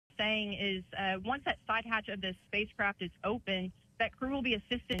saying is once that side hatch of the spacecraft is open, that crew will be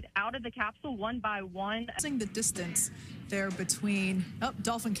assisted out of the capsule one by one. The distance there between, oh,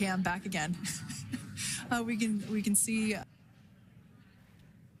 dolphin cam back again. We can see.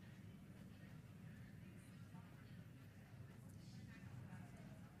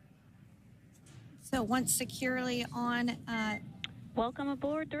 So once securely on. Welcome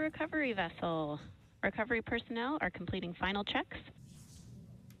aboard the recovery vessel. Recovery personnel are completing final checks.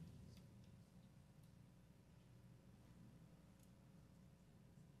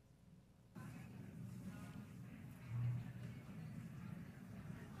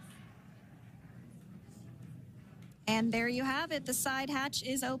 And there you have it. The side hatch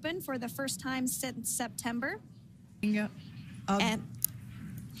is open for the first time since September. Yeah.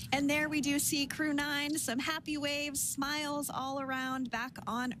 And there we do see Crew 9, some happy waves, smiles all around back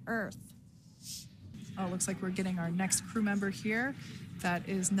on Earth. Oh, looks like we're getting our next crew member here. That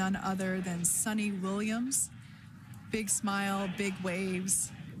is none other than Suni Williams. Big smile, big waves.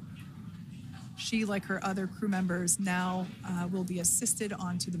 She, like her other crew members, now will be assisted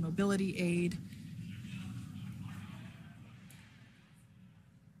onto the mobility aid.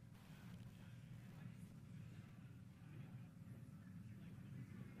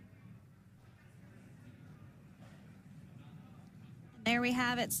 There we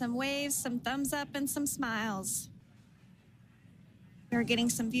have it, some waves, some thumbs up, and some smiles. We're getting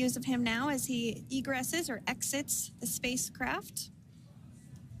some views of him now as he egresses or exits the spacecraft.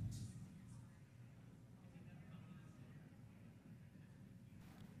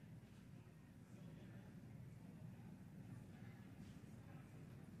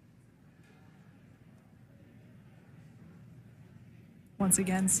 Once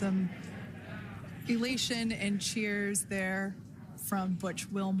again, some elation and cheers there from Butch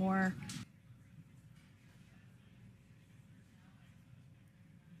Wilmore.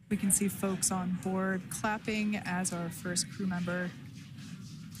 We can see folks on board clapping as our first crew member.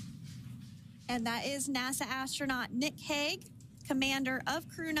 And that is NASA astronaut Nick Hague, commander of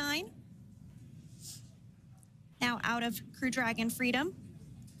Crew 9, now out of Crew Dragon Freedom.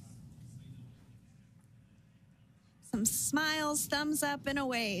 Some smiles, thumbs up, and a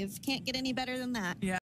wave. Can't get any better than that. Yeah.